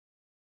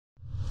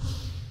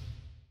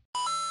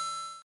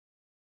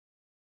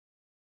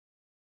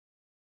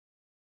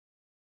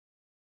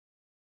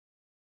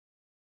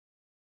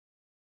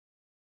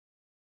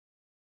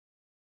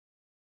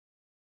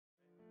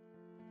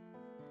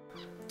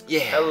Yeah.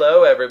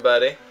 Hello,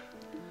 everybody.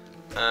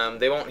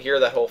 They won't hear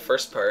that whole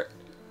first part.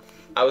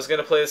 I was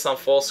gonna play this on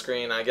full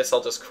screen. I guess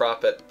I'll just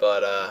crop it,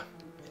 but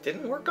it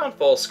didn't work on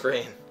full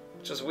screen,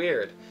 which is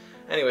weird.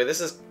 Anyway,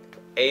 this is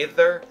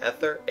Aether,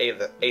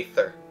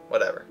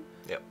 whatever.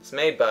 Yep. It's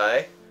made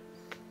by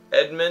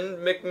Edmund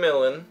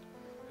McMillan,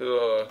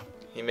 who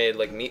he made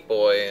like Meat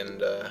Boy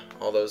and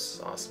all those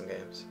awesome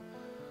games.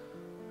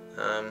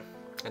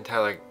 And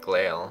Tyler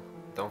Glale.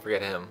 Don't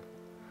forget him.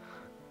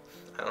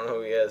 I don't know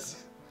who he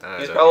is.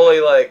 He's don't probably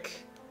either.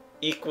 like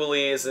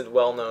equally as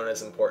well known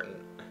as important.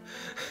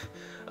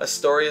 A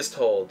story is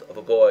told of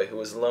a boy who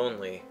was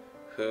lonely,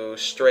 who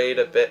strayed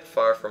a bit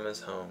far from his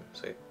home.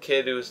 So a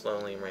kid who was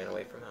lonely and ran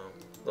away from home.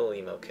 Little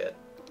emo kid.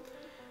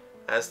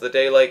 As the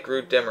daylight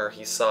grew dimmer,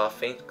 he saw a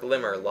faint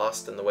glimmer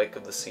lost in the wake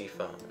of the sea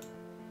foam.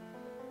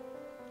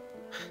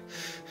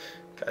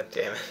 God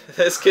damn it.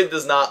 This kid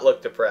does not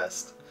look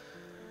depressed.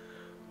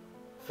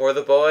 For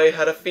the boy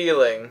had a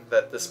feeling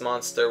that this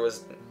monster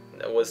was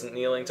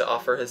kneeling to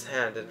offer his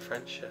hand in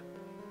friendship.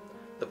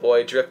 The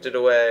boy drifted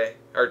away,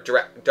 or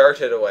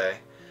darted away,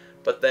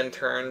 but then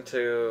turned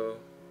to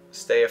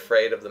stay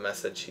afraid of the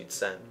message he'd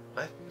sent.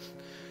 What?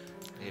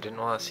 He didn't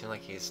want to seem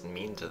like he's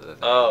mean to the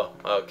thing. Oh,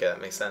 okay, that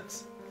makes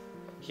sense.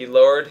 He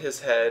lowered his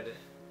head,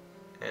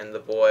 and the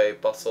boy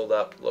bustled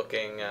up,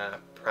 looking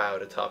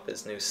proud atop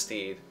his new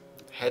steed.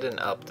 Head and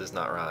up does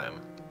not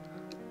rhyme.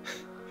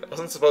 It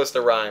wasn't supposed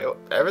to rhyme.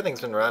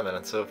 Everything's been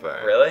rhyming so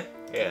far. Really?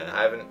 Yeah.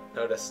 I haven't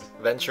noticed.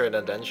 Venture and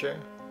adventure?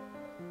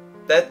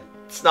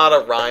 That's not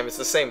a rhyme, it's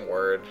the same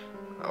word.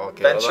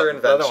 Okay. Venture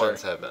and the other venture.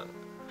 ones have been.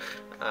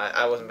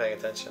 I wasn't paying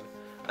attention.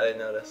 I didn't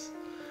notice.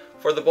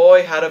 For the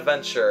boy had a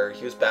venture,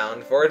 he was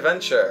bound for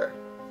adventure,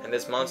 and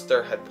his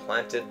monster had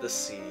planted the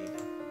seed.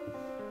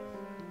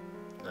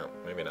 No,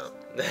 maybe not.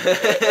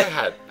 It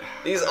had.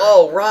 These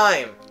all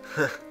rhyme!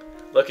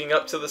 Looking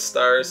up to the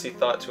stars, he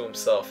thought to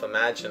himself,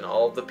 imagine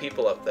all of the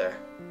people up there.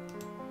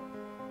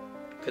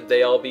 Could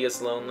they all be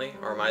as lonely,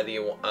 or am I the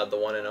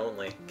one and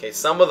only? Okay,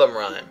 some of them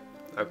rhyme.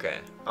 Okay.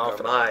 Or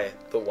am I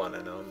the one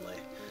and only?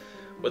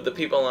 Would the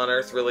people on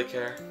Earth really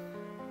care?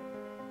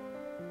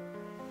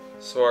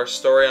 So our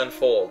story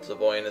unfolds, a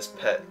boy and his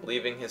pet,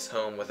 leaving his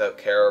home without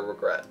care or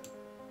regret.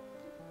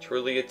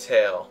 Truly a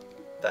tale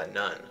that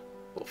none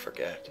will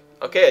forget.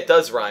 Okay, it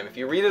does rhyme. If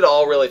you read it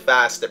all really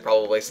fast, it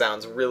probably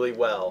sounds really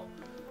well.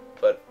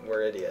 But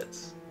we're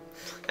idiots.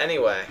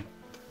 Anyway,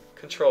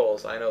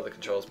 controls. I know the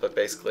controls, but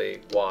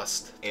basically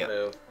WASD to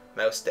move,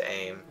 mouse to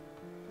aim,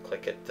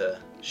 click it to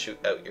shoot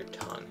out your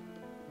tongue.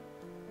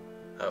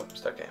 Oh,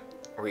 start game.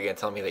 Were you going to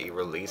tell me that you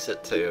release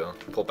it to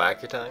pull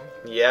back your tongue?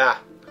 Yeah.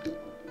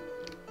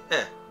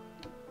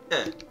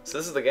 So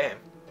this is the game.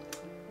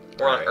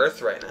 We're on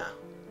Earth right now.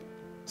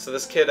 So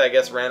this kid, I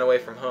guess, ran away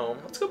from home.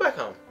 Let's go back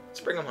home. Let's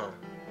bring him home.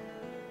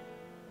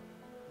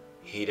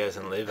 He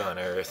doesn't live on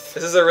Earth.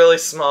 This is a really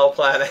small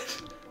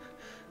planet.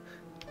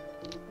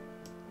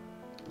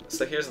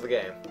 So here's the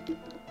game.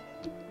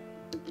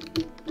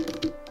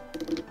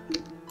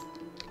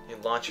 You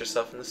launch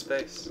yourself into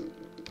space.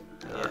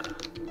 Yeah.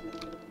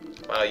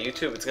 Wow,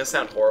 YouTube, it's gonna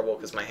sound horrible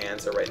because my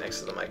hands are right next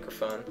to the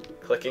microphone,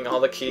 clicking all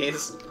the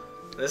keys.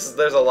 There's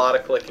a lot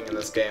of clicking in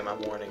this game,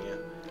 I'm warning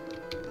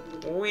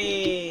you.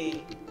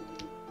 Whee!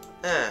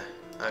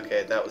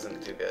 Okay, that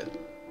wasn't too good.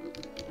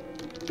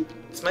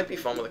 This might be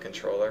fun with a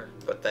controller,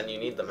 but then you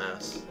need the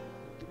mouse.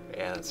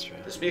 Yeah, that's true.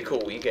 This would be a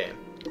cool Wii game.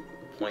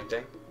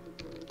 Pointing.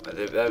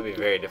 That would be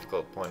very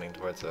difficult pointing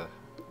towards a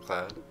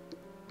cloud.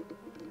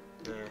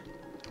 Yeah.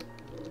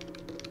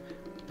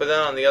 But then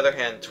on the other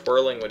hand,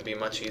 twirling would be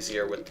much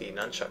easier with the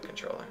nunchuck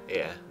controller.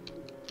 Yeah.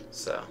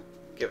 So,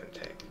 give and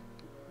take.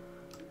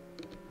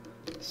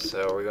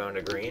 So, are we going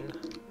to green?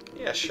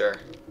 Yeah, sure.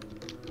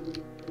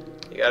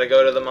 You gotta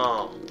go to the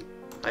mall.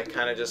 I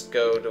kind of just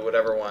go to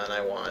whatever one I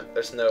want.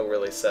 There's no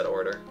really set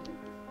order.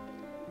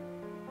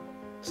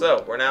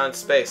 So, we're now in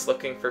space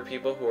looking for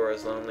people who are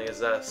as lonely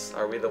as us.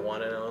 Are we the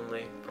one and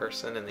only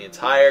person in the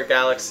entire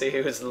galaxy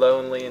who's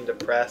lonely and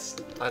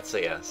depressed? Let's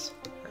say yes.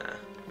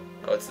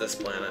 Oh, it's this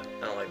planet.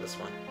 I don't like this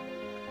one.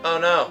 Oh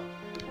no!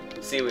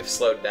 See, we've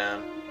slowed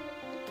down.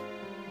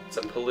 It's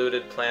a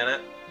polluted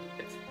planet.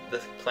 The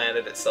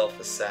planet itself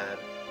is sad.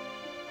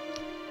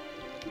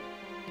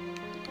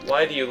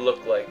 Why do you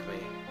look like me?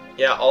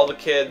 Yeah, all the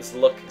kids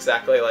look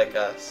exactly like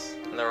us,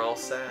 and they're all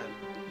sad.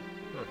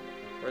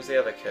 Where's the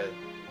other kid?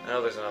 I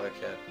know there's another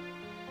kid.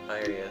 Oh,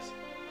 here he is.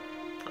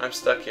 I'm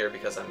stuck here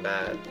because I'm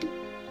bad.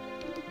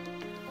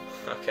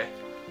 Okay.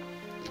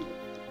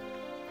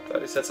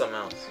 Thought he said something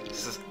else.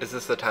 Is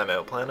this the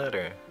timeout planet,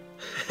 or?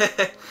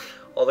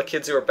 All the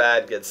kids who are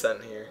bad get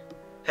sent here.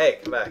 Hey,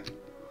 come back.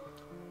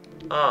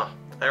 Ah,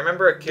 I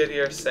remember a kid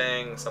here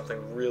saying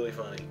something really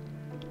funny.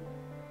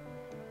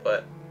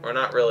 But, or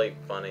not really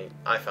funny.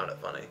 I found it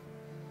funny.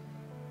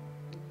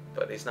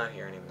 But he's not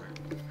here anymore.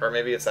 Or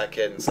maybe it's that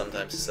kid and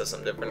sometimes he says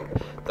something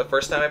different. The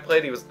first time I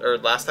played,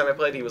 last time I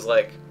played, he was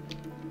like,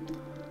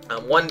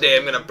 one day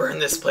I'm gonna burn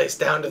this place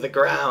down to the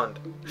ground.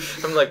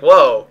 I'm like,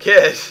 whoa,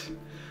 kid.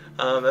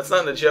 That's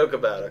not a joke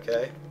about,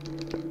 okay?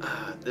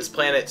 This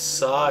planet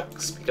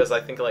sucks because I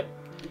think like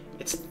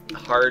it's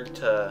hard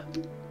to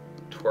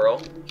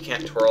twirl. You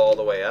can't twirl all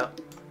the way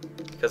up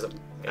because of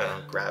I don't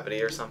know,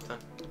 gravity or something.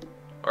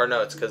 Or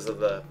no, it's because of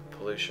the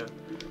pollution.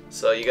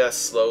 So you gotta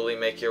slowly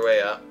make your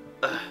way up.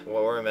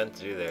 What were we meant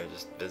to do there?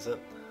 Just visit?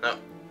 No.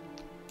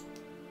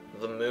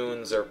 The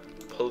moons are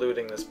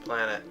polluting this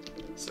planet.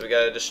 So we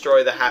gotta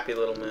destroy the happy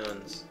little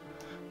moons.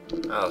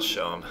 I'll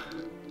show them.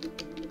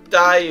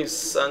 Die, you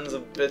sons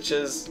of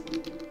bitches.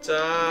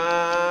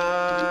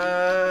 Die.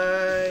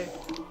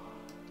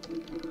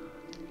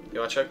 You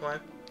wanna try playing?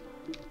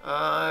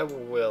 I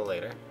will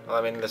later. Well,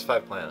 I mean, there's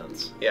 5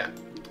 planets. Yeah.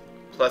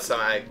 Plus,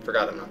 I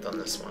forgot I'm not done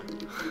this one.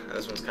 And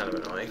this one's kind of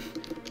annoying.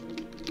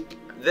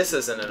 This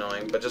isn't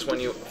annoying, but just when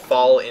you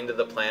fall into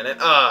the planet...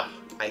 I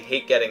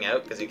hate getting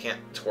out because you can't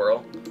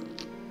twirl.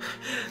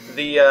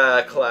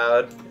 The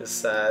cloud is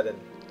sad and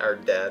or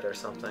dead or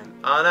something.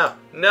 Oh, no.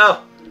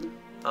 No!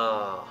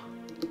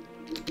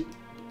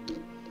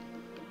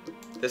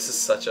 This is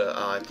such a...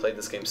 I played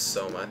this game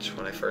so much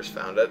when I first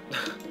found it.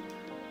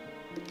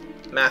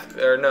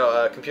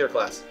 Computer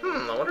class.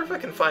 I wonder if I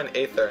can find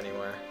Aether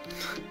anywhere.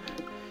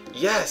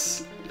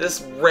 Yes!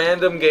 This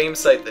random game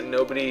site that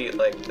nobody,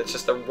 like, it's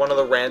just one of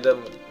the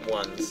random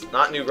ones.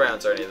 Not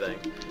Newgrounds or anything.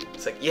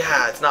 It's like,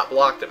 yeah, it's not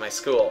blocked at my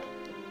school.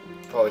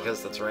 Probably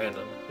because that's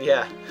random.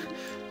 Yeah.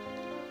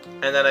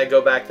 And then I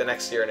go back the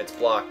next year and it's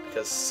blocked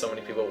because so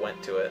many people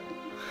went to it.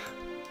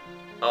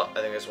 Oh,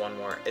 I think there's one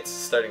more. It's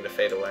starting to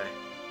fade away.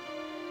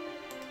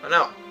 Oh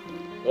no!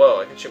 Whoa,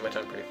 I can shoot my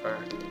tongue pretty far.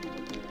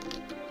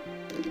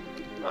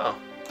 Oh.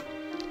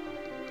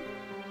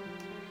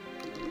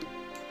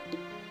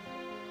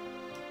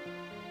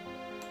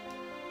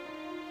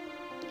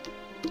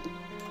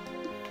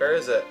 Where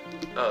is it?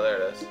 Oh,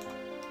 there it is.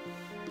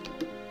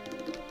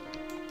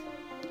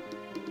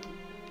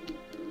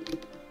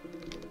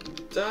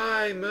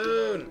 Die,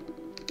 moon!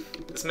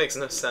 This makes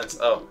no sense.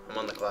 Oh, I'm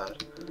on the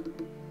cloud.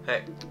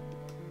 Hey.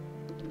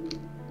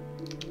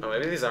 Oh,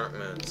 maybe these aren't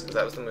moons, because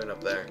that was the moon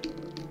up there.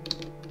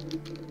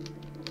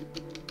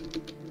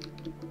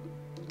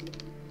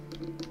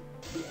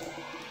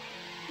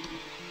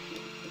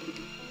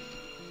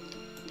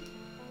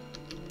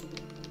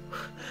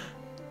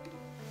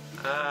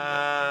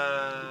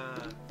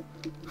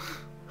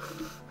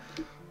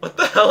 What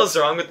the hell is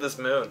wrong with this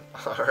moon?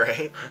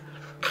 Alright.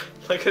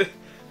 Look at it.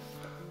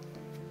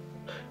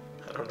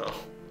 I don't know.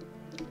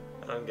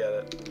 I don't get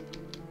it.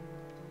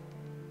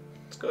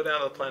 Let's go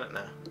down to the planet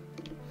now.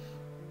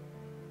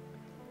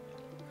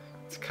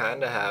 It's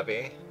kinda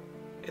happy.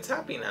 It's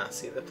happy now.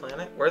 See the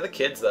planet? Where are the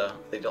kids though?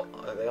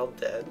 Are they all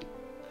dead?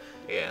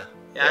 Yeah.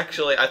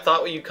 Actually, I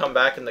thought when you come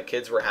back and the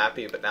kids were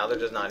happy, but now they're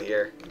just not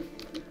here.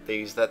 They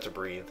use that to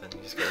breathe and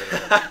you just get rid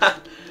of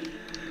it.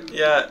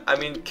 Yeah, I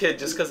mean, kid,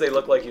 just because they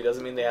look like you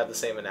doesn't mean they have the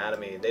same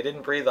anatomy. They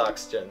didn't breathe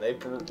oxygen. They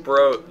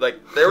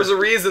there was a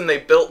reason they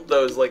built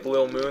those, like,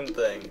 little moon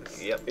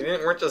things. Yep. They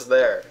weren't just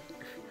there.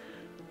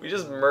 We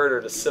just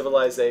murdered a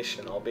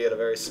civilization, albeit a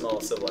very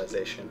small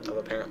civilization, of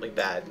apparently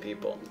bad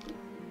people.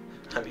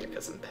 I'm here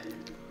because I'm bad.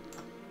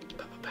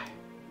 Bye-bye-bye.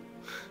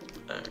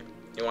 Alright.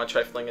 You want to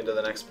try flying into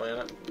the next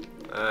planet?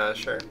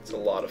 Sure. It's a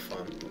lot of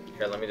fun.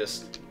 Here, let me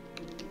just...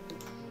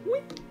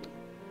 Whee!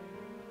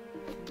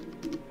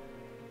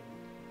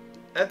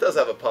 That does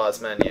have a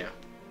pause menu.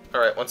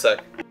 Alright, one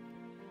sec.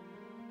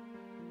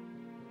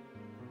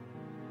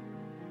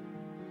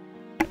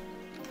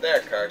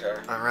 There,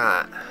 Carter.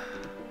 Alright.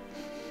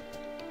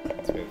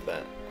 Let's move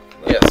that.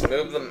 Yes,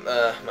 move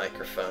the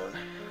microphone.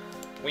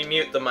 We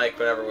mute the mic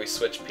whenever we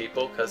switch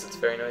people because it's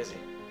very noisy.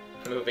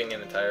 Moving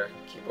an entire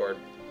keyboard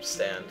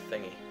stand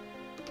thingy.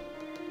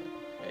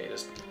 Yeah, you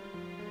just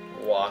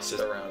wasp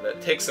around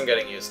it. Takes some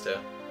getting used to.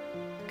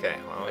 Okay,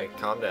 well, we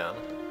calm down.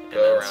 And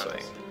Go then around.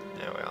 swing.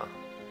 There we are.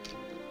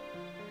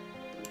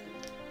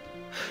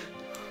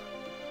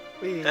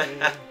 Whee.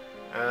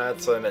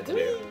 That's what I meant to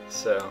do.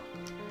 So.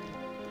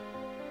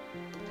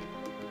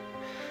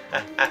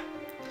 This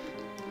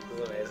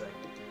is amazing.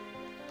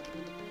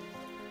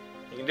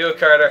 You can do it,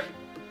 Carter.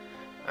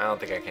 I don't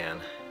think I can.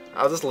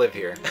 I'll just live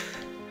here.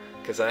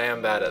 Because I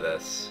am bad at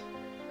this.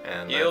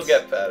 And You'll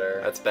get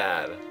better. That's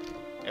bad.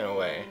 In a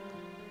way.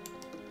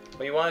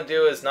 What you want to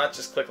do is not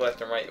just click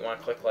left and right. You want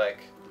to click like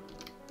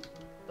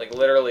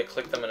literally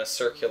click them in a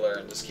circular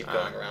and just keep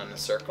going around in a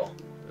circle.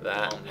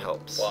 That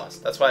helps.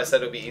 Lost. That's why I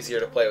said it would be easier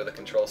to play with a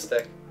control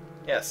stick.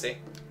 Yeah, see?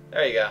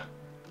 There you go.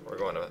 We're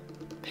going to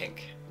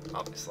pink,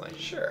 obviously.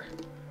 Sure.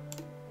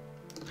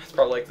 It's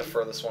probably like the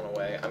furthest one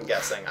away. I'm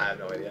guessing. I have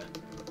no idea.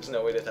 There's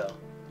no way to tell.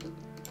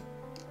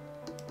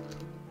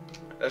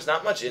 There's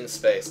not much in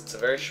space. It's a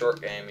very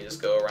short game. You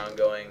just go around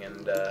going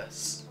and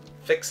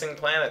fixing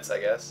planets, I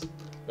guess.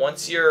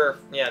 Once you're...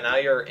 Yeah, now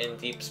you're in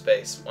deep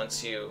space.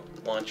 Once you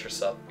launch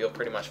yourself, you'll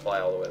pretty much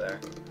fly all the way there.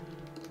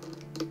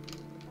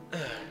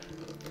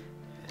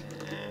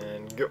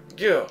 And go.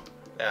 Go!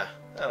 Yeah,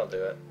 that'll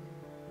do it.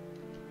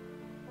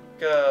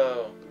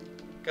 Go.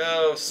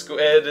 Go,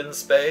 squid in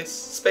space.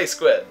 Space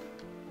squid.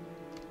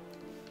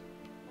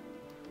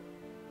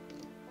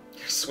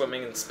 You're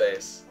swimming in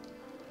space.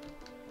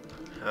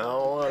 I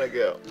don't want to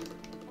go.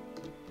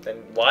 Then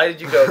why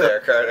did you go there,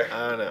 Carter?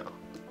 I don't know.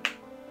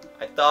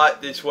 I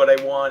thought this is what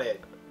I wanted.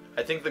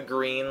 I think the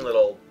green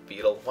little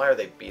beetle. Why are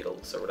they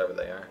beetles or whatever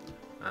they are?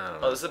 I don't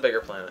Oh, know. this is a bigger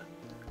planet.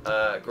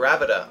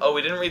 Gravita. Oh,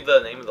 we didn't read the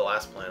name of the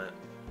last planet.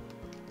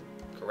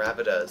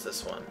 Gravita is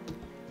this one.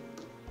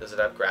 Does it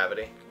have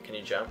gravity? Can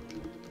you jump?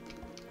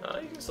 Oh,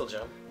 you can still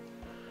jump.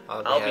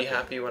 I'll be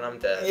happy when I'm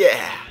dead.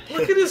 Yeah.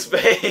 Look at his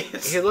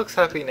face. He looks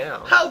happy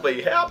now. I'll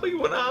be happy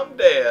when I'm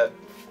dead.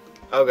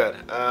 Oh god.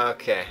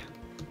 Okay.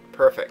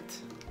 Perfect.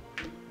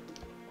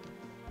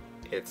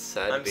 It's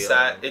sad to be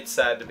sad. alone. It's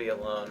sad to be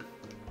alone.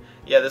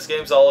 Yeah, this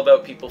game's all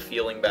about people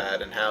feeling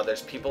bad and how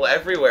there's people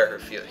everywhere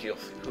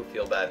who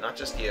feel bad, not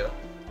just you.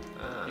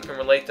 Ah. You can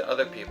relate to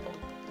other people.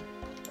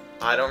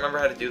 I don't remember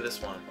how to do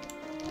this one.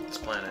 This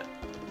planet.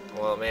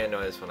 Well, it made a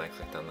noise when I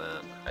clicked on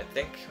that. I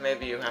think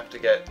maybe you have to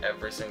get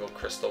every single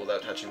crystal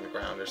without touching the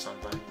ground or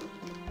something.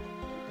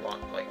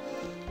 Like,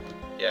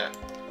 yeah.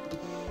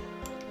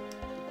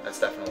 That's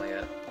definitely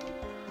it.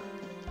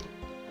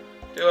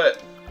 Do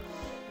it!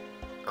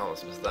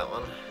 Almost missed that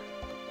one.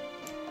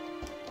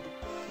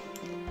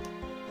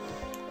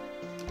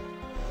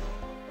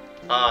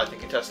 Ah, I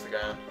think you touched the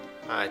ground.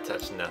 I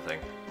touched nothing.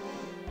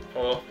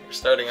 Well, you're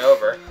starting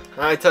over.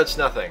 I touched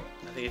nothing.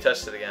 I think you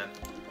touched it again.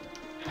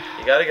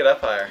 You gotta get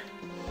up higher.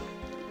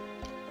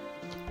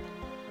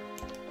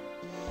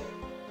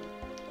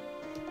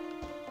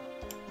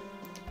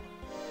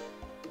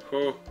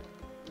 Whew.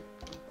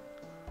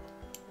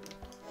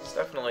 It's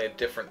definitely a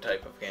different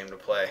type of game to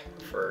play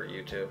for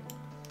YouTube.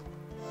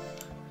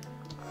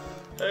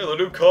 Hey, the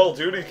new Call of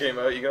Duty came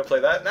out. You gonna play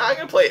that? Nah, I'm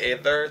gonna play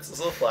Aether. It's this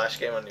little flash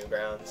game on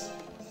Newgrounds.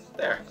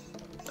 There.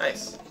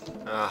 Nice.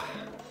 Ah,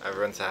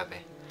 everyone's happy.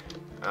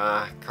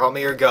 Call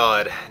me your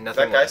god. Is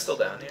Nothing that guy less. still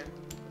down here?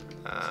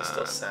 Is he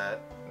still sad?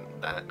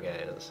 That guy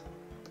is.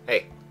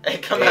 Hey. Hey,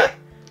 come Hey. back.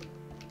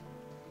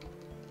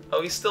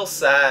 Oh, he's still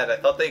sad. I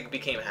thought they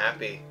became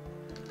happy.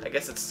 I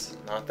guess it's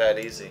not that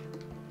easy.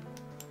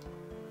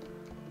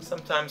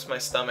 Sometimes my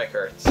stomach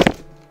hurts.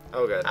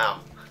 Oh god. Ow.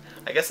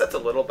 I guess that's a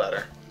little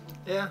better.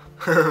 Yeah.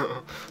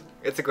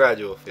 It's a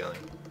gradual feeling.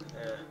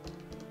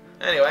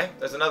 Yeah. Anyway,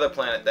 there's another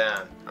planet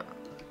down. You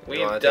We've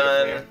wanna take it from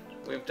done here?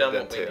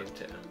 what we two. need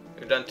to.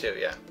 We've done 2,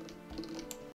 yeah.